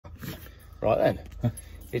Right then,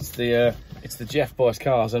 it's the Geoff Buys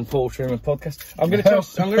Cars and Paul Truman podcast. I'm gonna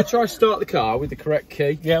try start the car with the correct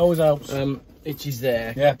key. Yeah, always helps. It is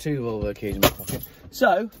there. Yeah. Got 2 Volvo keys in my pocket.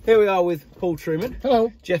 So here we are with Paul Truman.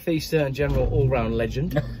 Hello. Geoff Eastern, general all-round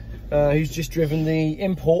legend. Who's just driven the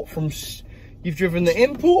import from. You've driven the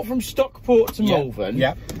import from Stockport to Malvern.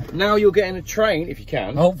 Yeah. Now you're getting a train, if you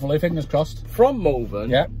can. Hopefully, fingers crossed. From Malvern.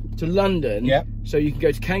 Yeah. To London. Yeah. So you can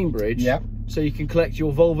go to Cambridge. Yeah. So you can collect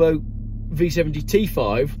your Volvo V70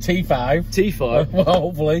 T5. T5. Well,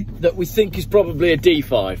 hopefully. That we think is probably a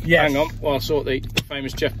D5. Yes. Hang on, while I sort the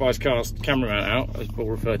famous Geoff Buys Cars cameraman out, as Paul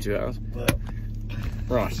referred to it as.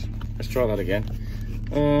 Right, let's try that again.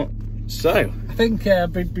 So I think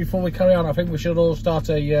before we carry on, I think we should all start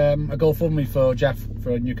a GoFundMe for Geoff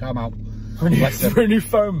for a new car mount. For a new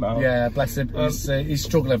phone mount. Yeah, bless him. He's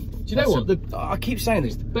struggling. Do you know what? I keep saying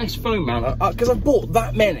this. The best phone mount, because I've bought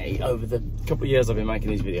that many over the couple of years I've been making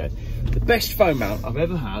these videos. The best phone mount I've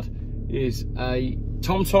ever had is a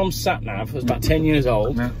TomTom sat nav that's about 10 years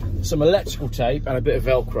old, some electrical tape, and a bit of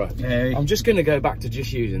Velcro. Yeah. I'm just going to go back to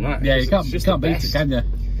just using that. Yeah, you can't beat it, can you?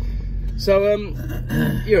 So,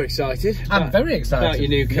 you're excited? I'm very excited about your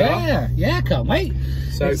new car. Yeah, I can't wait.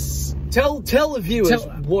 So, tell the viewers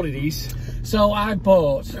what it is. So I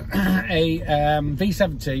bought a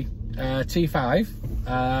V70 T5.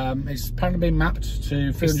 It's apparently been mapped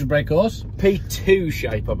to 300 brake horse. P2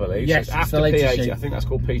 shape, I believe. Yes, so after the P80, shape. I think that's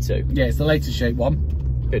called P2. Yeah, it's the latest shape one.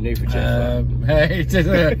 Bit new for Geoff.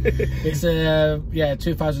 It's yeah,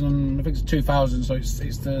 2000. I think it's 2000. So it's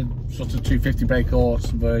the sort of 250 brake horse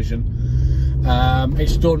version.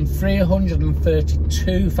 It's done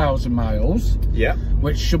 332,000 miles. Yeah.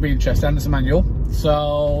 Which should be interesting. It's a manual.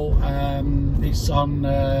 So it's on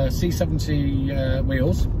C70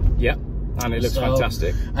 wheels. Yeah. And it looks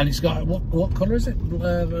fantastic. And it's got what colour is it?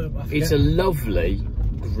 It's a lovely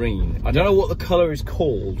green. I don't know what the colour is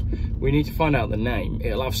called. We need to find out the name.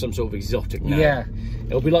 It'll have some sort of exotic name. Yeah.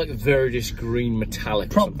 It'll be like the Viridis green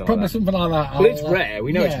metallic or something probably like that. something like that. But it's rare.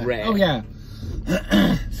 We know it's rare. Oh yeah.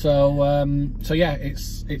 So yeah,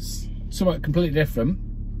 it's somewhat completely different.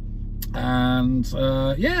 And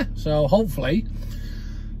yeah, so hopefully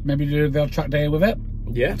maybe do the odd track day with it.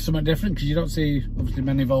 Yeah, something different, because you don't see obviously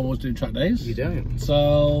many Volvos doing track days. You don't.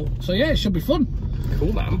 So yeah, it should be fun.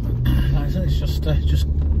 Cool, man. Like I said, it's just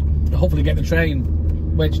hopefully get the train,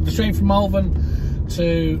 which the train from Malvern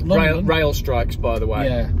to London. Rail strikes, by the way.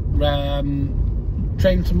 Yeah.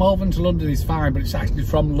 Train to Malvern to London is fine, but it's actually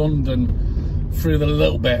from London through the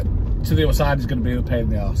little bit to the other side is going to be a pain in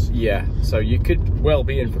the arse. Yeah, so you could well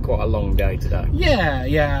be in for quite a long day today.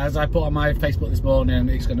 Yeah, as I put on my Facebook this morning,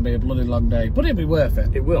 it's going to be a bloody long day, but it'll be worth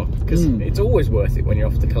it. It will, because it's always worth it when you're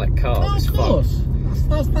off to collect cars. Oh, it's of course.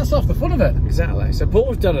 Fun. That's half the fun of it. Exactly. So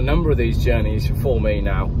Paul's done a number of these journeys for me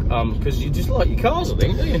now, because you just like your cars, I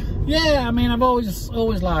think, don't you? Yeah, I mean, I've always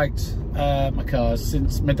liked my cars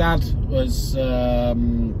since my dad was.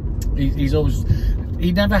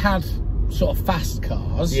 He never had sort of fast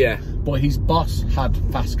cars. Yeah. But his boss had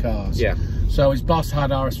fast cars. Yeah. So his boss had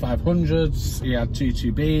RS500s, he had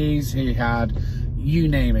 22Bs, he had, you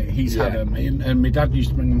name it, he's had them. And my dad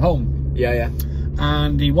used to bring them home. Yeah.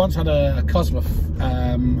 And he once had a Cosworth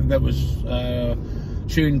that was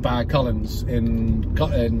tuned by Collins in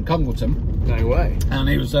Congleton. No way. And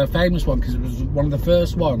it was a famous one because it was one of the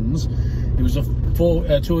first ones. It was a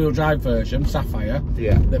two-wheel drive version, Sapphire,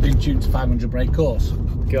 that had been tuned to 500 brake horse.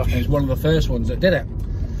 Gosh. And it was one of the first ones that did it.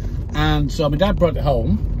 And so my dad brought it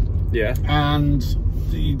home. Yeah. And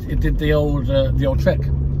it did the old trick.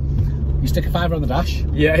 You stick a £5 on the dash.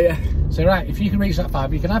 Yeah. So right, if you can reach that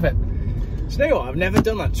 5, you can have it. So you know what? I've never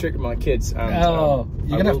done that trick with my kids. And, I will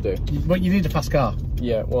do. But you need a fast car.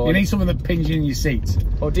 Yeah. Well, you need something that pins you in your seat.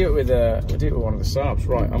 I'll do it with one of the Saabs.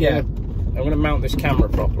 Right. I'm going to mount this camera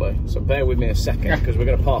properly, so bear with me a second, because we're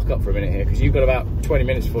going to park up for a minute here, because you've got about 20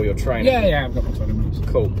 minutes before your train. Yeah, I've got about 20 minutes.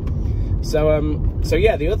 Cool. So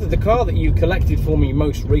yeah, the car that you collected for me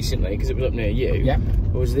most recently, because it was up near you,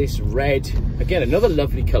 was this red, again, another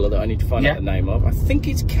lovely colour that I need to find out the name of. I think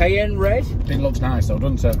it's Cayenne Red. It looks nice though,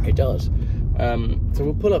 doesn't it? It does. So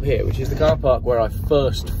we'll pull up here, which is the car park where I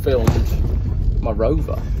first filmed my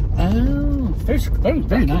Rover. Oh,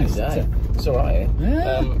 very nice. It's all right here.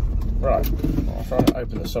 Yeah. Right, I'll try and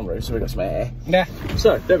open the sunroof so we've got some air. Yeah.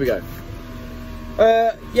 So, there we go.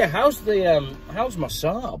 Yeah, how's my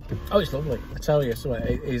Saab? Oh, it's lovely. I tell you, so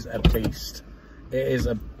it is a beast. It is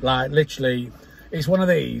literally, it's one of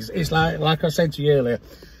these. It's like I said to you earlier,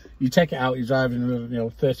 you take it out, you're driving,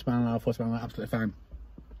 30 mile an hour, 40 mile an hour, absolutely fine.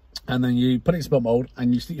 And then you put it in sport mode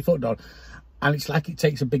and you stick your foot down, and it's like it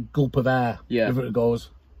takes a big gulp of air. Yeah. Before it goes,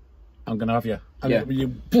 I'm going to have you.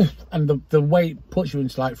 and the weight puts you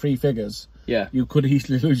into like 3 figures. Yeah, you could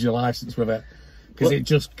easily lose your license with it because it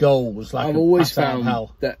just goes like. I've always found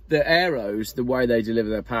that the aeros, the way they deliver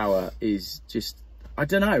their power is just, I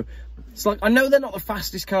don't know. It's like, I know they're not the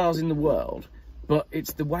fastest cars in the world, but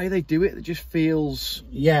it's the way they do it that just feels,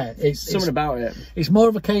 it's something about it. It's more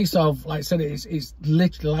of a case of, like I said, it's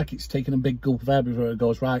literally like it's taking a big gulp of air before it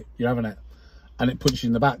goes, right, you're having it, and it punches you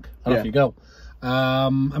in the back, and off you go. I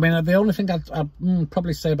mean, the only thing I'd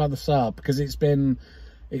probably say about the Saab, because it's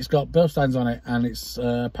got Bilsteins on it, and it's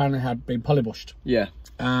apparently had been polybushed. Yeah.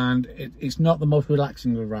 And it's not the most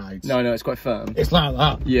relaxing of rides. No, it's quite firm. It's like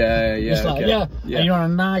that. Yeah, yeah. It's like, and you're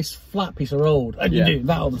on a nice flat piece of road, and you do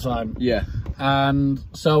that all the time. Yeah. And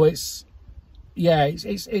so it's you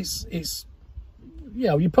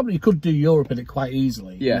know, you probably could do Europe in it quite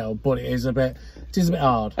easily. Yeah. You know, but it is a bit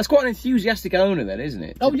hard. That's quite an enthusiastic owner then, isn't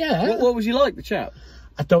it? Oh yeah. What was he like, the chap?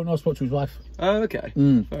 I don't know. I spoke to his wife. Oh, okay.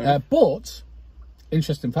 But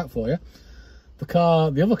interesting fact for you,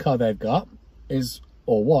 the other car they've got is,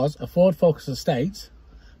 or was, a Ford Focus Estate,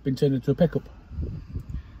 been turned into a pickup.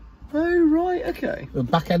 Oh right, okay. The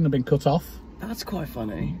back end had been cut off. That's quite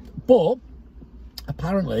funny. But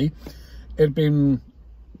apparently, it'd been,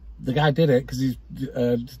 the guy did it because his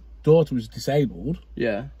daughter was disabled.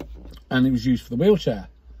 Yeah. And it was used for the wheelchair.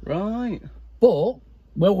 Right. But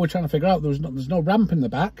what we're trying to figure out, there's no ramp in the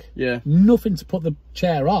back. Yeah. Nothing to put the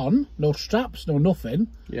chair on. No straps. No nothing.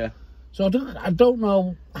 Yeah. So I don't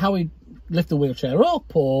know how he lift the wheelchair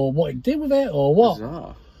up or what he did with it or what.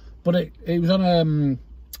 Bizarre. But it was on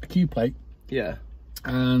a Q plate. Yeah.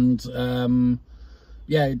 And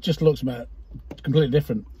it just looks completely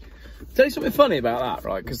different. Tell you something funny about that,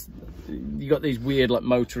 right? Because you got these weird like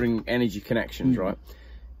motoring energy connections, right?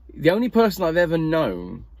 The only person I've ever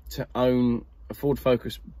known to own a Ford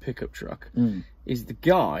Focus pickup truck is the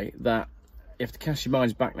guy that, you have to cast your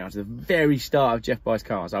minds back now to the very start of Geoff Buys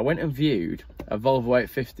Cars. I went and viewed a Volvo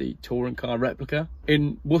 850 touring car replica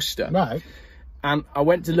in Worcester. Right. And I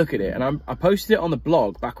went to look at it, and I posted it on the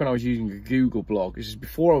blog back when I was using a Google blog. This is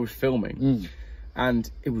before I was filming.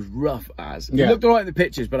 And it was rough as. It looked all right in the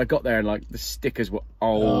pictures, but I got there and like the stickers were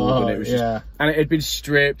old, and it was just, and it had been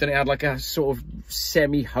stripped, and it had like a sort of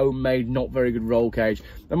semi-homemade, not very good roll cage.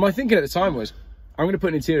 And my thinking at the time was, I'm going to put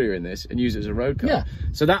an interior in this and use it as a road car. Yeah.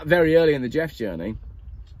 So that very early in the Geoff journey,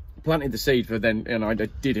 planted the seed for then, and I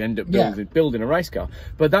did end up building a race car.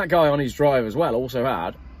 But that guy on his drive as well also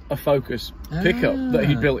had a Focus pickup that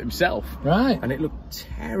he built himself. Right. And it looked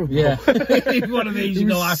terrible. Yeah. It's one of these, you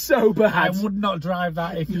know, so bad. I would not drive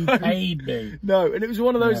that if you paid me. No, and it was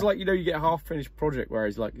one of those, like, you know, you get a half-finished project where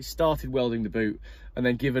he's like, he started welding the boot and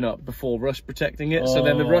then given up before rust protecting it. So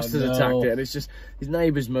then the rust has attacked it, and it's just, his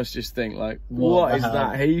neighbours must just think, like, what is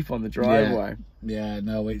that heap on the driveway? Yeah,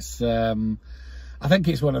 no, it's, I think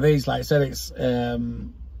it's one of these, like I said, it's,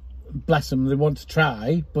 bless them, they want to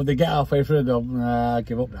try, but they get halfway through and go,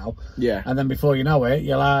 give up now. Yeah. And then before you know it,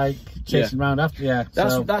 you're like chasing around after.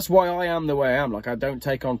 That's why I am the way I am. Like, I don't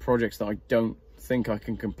take on projects that I don't think I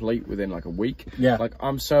can complete within like a week. Yeah. Like,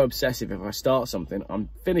 I'm so obsessive. If I start something, I'm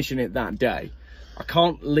finishing it that day. I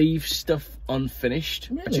can't leave stuff unfinished.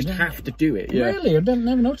 Really? I just have to do it. Yeah. Really? I've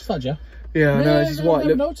never noticed that, Geoff. Yeah, I know. This is why. I've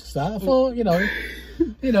never noticed that. I thought, you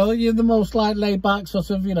know, you're the most like laid back sort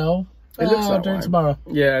of, you know. It looks like I'll do it tomorrow.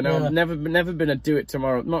 Yeah, no, I've never been a do it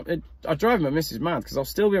tomorrow. I drive my missus mad because I'll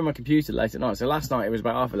still be on my computer late at night. So last night it was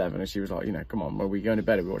about 11:30 and she was like, you know, come on, are we going to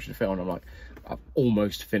bed? Are we watching a film? And I'm like, I've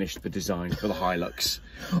almost finished the design for the Hilux.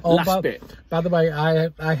 Last bit. By the way,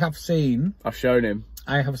 I have seen. I've shown him.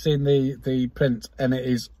 I have seen the print and it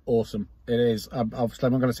is awesome. It is. Obviously,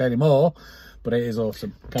 I'm not going to say any more, but it is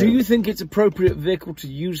awesome. Do you think it's appropriate vehicle to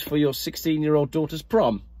use for your 16-year-old daughter's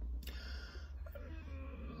prom?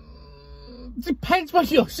 Depends on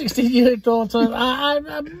your 16-year-old daughter.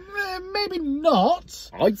 Maybe not.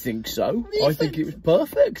 I think so. I think it was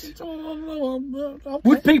perfect. Okay.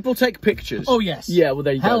 Would people take pictures? Oh, yes. Yeah, well,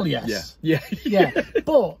 there you go. Hell yes. Yeah.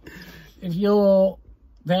 But if you're...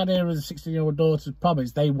 The idea of the 16-year-old daughter's prom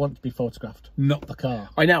is they want to be photographed, not the car.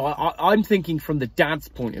 I know. I'm thinking from the dad's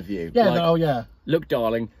point of view. Yeah, like, look,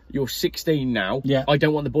 darling, you're 16 now. Yeah. I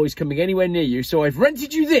don't want the boys coming anywhere near you, so I've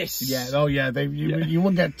rented you this. Yeah, you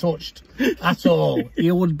wouldn't get touched at all.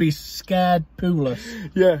 You would be scared pooless.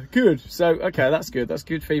 Yeah, good. So, okay, that's good. That's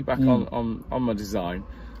good feedback on my design.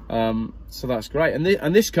 So that's great.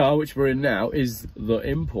 And this car, which we're in now, is the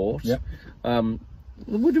Import. Yep.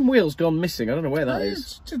 The wooden wheel's gone missing. I don't know where that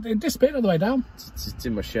is. It disappeared on the way down. It's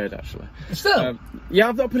in my shed, actually. Still? Yeah,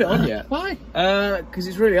 I've not put it on yet. Why? Because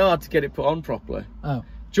it's really hard to get it put on properly. Oh.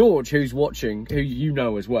 George, who's watching, who you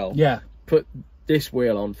know as well, put this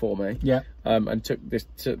wheel on for me. Yeah. And took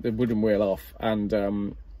the wooden wheel off, and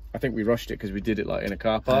I think we rushed it because we did it like in a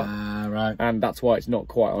car park. Ah, right. And that's why it's not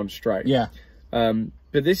quite on straight. Yeah.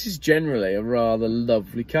 But this is generally a rather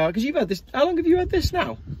lovely car, because you've had this. How long have you had this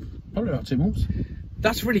now? Probably about 2 months.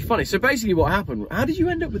 That's really funny. So basically what happened, how did you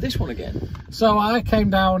end up with this one again? So I came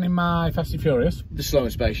down in my Fast and Furious. The Slow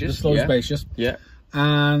and Spacious. The Slow and Spacious. Yeah.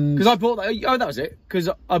 And... because I bought that, oh, that was it, because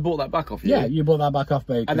I bought that back off you. Yeah, you bought that back off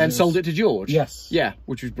me. And then sold it to George. Yes. Yeah,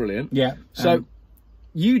 which was brilliant. Yeah. So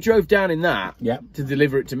you drove down in that to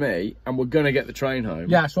deliver it to me, and we're going to get the train home.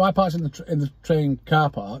 Yeah, so I parked in the train car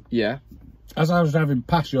park. Yeah. As I was driving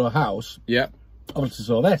past your house, yeah, obviously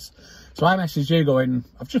saw this. So I messaged you going,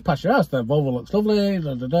 I've just passed your house, the Volvo looks lovely,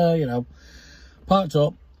 da, da, da, you know. Parked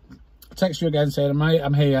up, text you again saying, mate,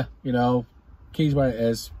 I'm here, you know, keys where it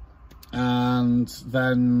is. And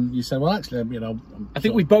then you said, well, actually, you know. I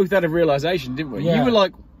think we both had a realisation, didn't we? Yeah. You were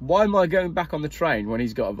like, why am I going back on the train when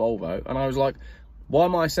he's got a Volvo? And I was like, why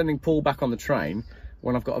am I sending Paul back on the train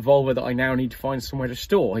when I've got a Volvo that I now need to find somewhere to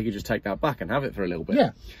store? He could just take that back and have it for a little bit.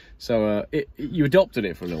 Yeah. So you adopted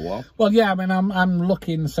it for a little while. Well, yeah, I mean, I'm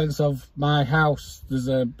lucky in the sense of my house, there's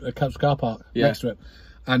a couch car park next to it,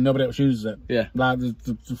 and nobody else uses it. Yeah. Like,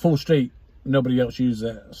 the full street, nobody else uses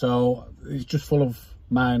it. So it's just full of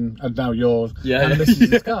mine and now yours. Yeah. And this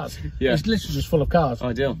is cars. Yeah. It's literally just full of cars.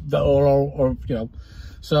 Ideal. That or you know.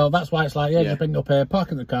 So that's why it's like, just bring it up here,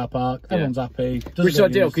 park in the car park, everyone's happy. Which is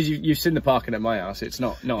ideal, because you've seen the parking at my house. It's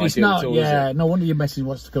not ideal at all, is it? No wonder your missus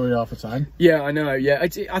wants to come here half the time. Yeah, I know, yeah.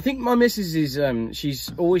 I think my missus is,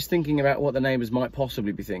 she's always thinking about what the neighbours might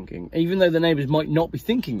possibly be thinking, even though the neighbours might not be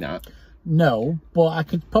thinking that. No, but I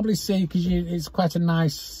could probably see, because it's quite a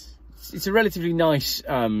nice... It's a relatively nice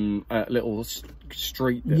little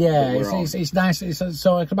street. It's nice.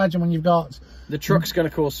 So I can imagine when you've got... The truck's going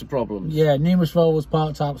to cause some problems. Yeah, numerous Volvos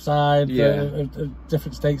parked outside. Yeah.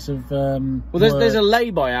 Different states of well, there's a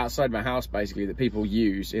lay-by outside my house, basically, that people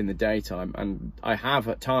use in the daytime. And I have,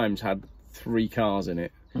 at times, had 3 cars in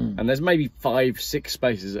it. And there's maybe 5-6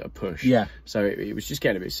 spaces at a push. Yeah. So it was just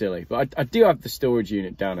getting a bit silly. But I do have the storage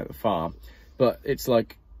unit down at the farm. But it's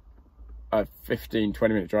like a 15-20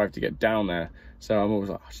 minute drive to get down there. So I'm always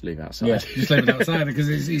like, I should leave it outside. Yeah, just leave it outside, because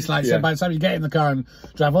it's like, so by the time you get in the car and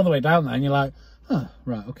drive all the way down there, and you're like, oh,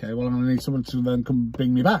 right, okay, well, I'm going to need someone to then come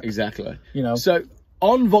bring me back. Exactly. You know. So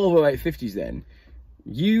on Volvo 850s then,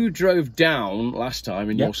 you drove down last time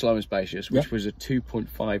in your Slow and Spacious, which was a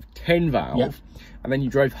 2.5 10 valve, and then you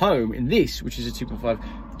drove home in this, which is a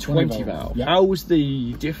 2.5 20 valve. How was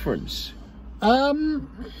the difference?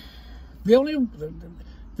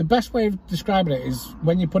 The best way of describing it is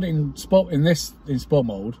when you put it in sport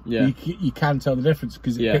mode, you can tell the difference,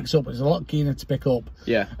 because it picks up. It's a lot keener to pick up.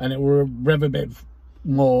 Yeah. And it will rev a bit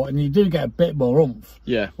more, and you do get a bit more oomph.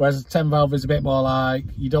 Yeah. Whereas a 10 valve is a bit more like,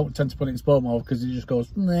 you don't tend to put it in sport mode because it just goes,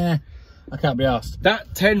 nah, I can't be arsed.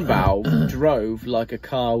 That 10 valve drove like a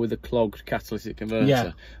car with a clogged catalytic converter.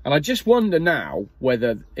 Yeah. And I just wonder now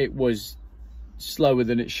whether it was slower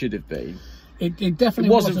than it should have been. It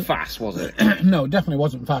definitely wasn't fast, was it? No, it definitely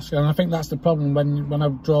wasn't fast. And I think that's the problem when I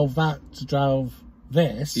drove that to drive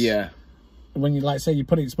this. Yeah. When you, like, say, you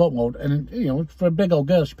put it in sport mode, and, you know, for a big old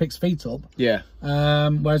girl, she picks feet up. Yeah.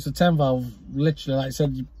 Whereas the 10 valve, literally, like I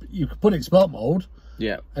said, you could put it in sport mode.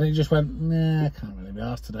 Yeah. And it just went, nah, I can't really be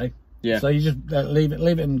arsed today. Yeah. So you just leave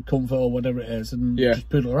it in comfort or whatever it is, and just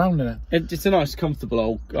poodle around in it. It's a nice,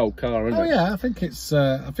 comfortable old car, isn't it? Oh yeah, I think it's.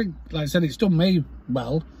 I think, like I said, it's done me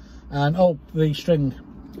well. And the string.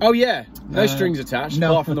 Oh yeah, no strings attached,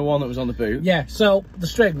 apart from the one that was on the boot. Yeah, so the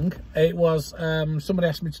string, it was somebody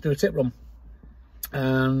asked me to do a tip run,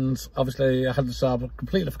 and obviously I had this. I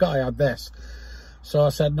completely forgot I had this, so I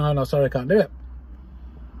said no, sorry, I can't do it.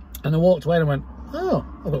 And I walked away and I went, oh,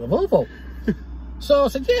 I've got the Volvo. So I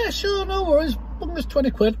said, yeah, sure, no worries. Bung this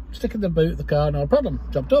 20 quid, stick in the boot of the car, no problem,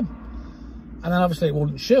 job done. And then obviously it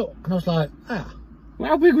wouldn't shut, and I was like, ah. Well,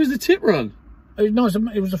 how big was the tip run? No,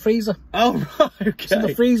 it was a freezer. Oh, right, okay. So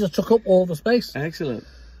the freezer took up all the space. Excellent.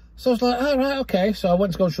 So I was like, oh, right, okay. So I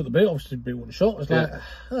went to go and shut the boot. Obviously, the boot wouldn't shut. I was like,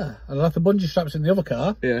 and I left the bungee straps in the other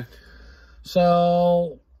car. Yeah.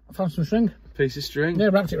 So I found some string. Piece of string. Yeah,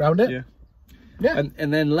 wrapped it around it. Yeah. Yeah.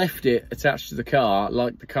 And then left it attached to the car,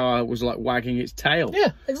 like the car was like wagging its tail.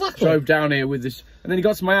 Yeah, exactly. Drove down here with this, and then he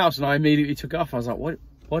got to my house and I immediately took it off. I was like, what?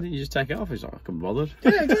 Why didn't you just take it off? He's like, I couldn't be bothered.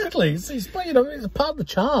 Yeah, exactly. It's you know, it's a part of the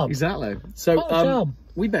charm. Exactly. So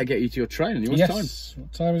we better get you to your train. What time?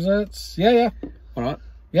 What time is it? Yeah. All right.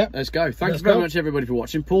 Yeah. Let's go. Thank you very much, everybody, for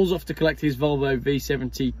watching. Paul's off to collect his Volvo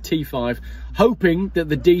V70 T5, hoping that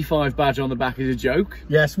the D5 badge on the back is a joke.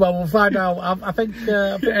 Yes, well, we'll find out. I think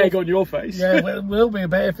egg on your face. Yeah, we'll be a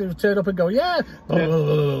bit if we turn up and go, yeah.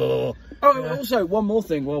 Also, one more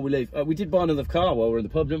thing while we leave. We did buy another car while we were in the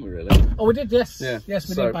pub, didn't we, really? Oh, we did, yes. Yeah. Yes,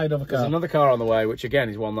 we did buy another car. There's another car on the way, which, again,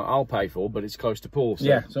 is one that I'll pay for, but it's close to Paul. So.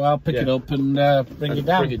 Yeah, so I'll pick it up and bring it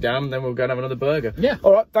down. Bring it down, then we'll go and have another burger. Yeah.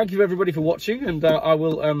 All right, thank you, everybody, for watching, and I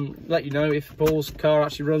will let you know if Paul's car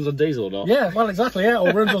actually runs on diesel or not. Yeah, well, exactly, yeah,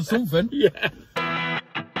 or runs on something. Yeah.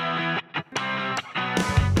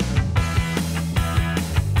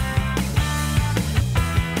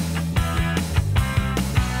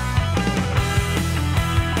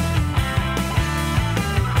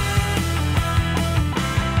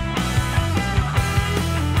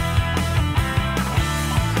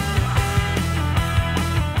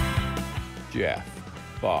 Geoff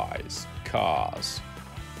buys cars.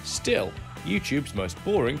 Still YouTube's most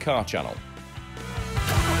boring car channel.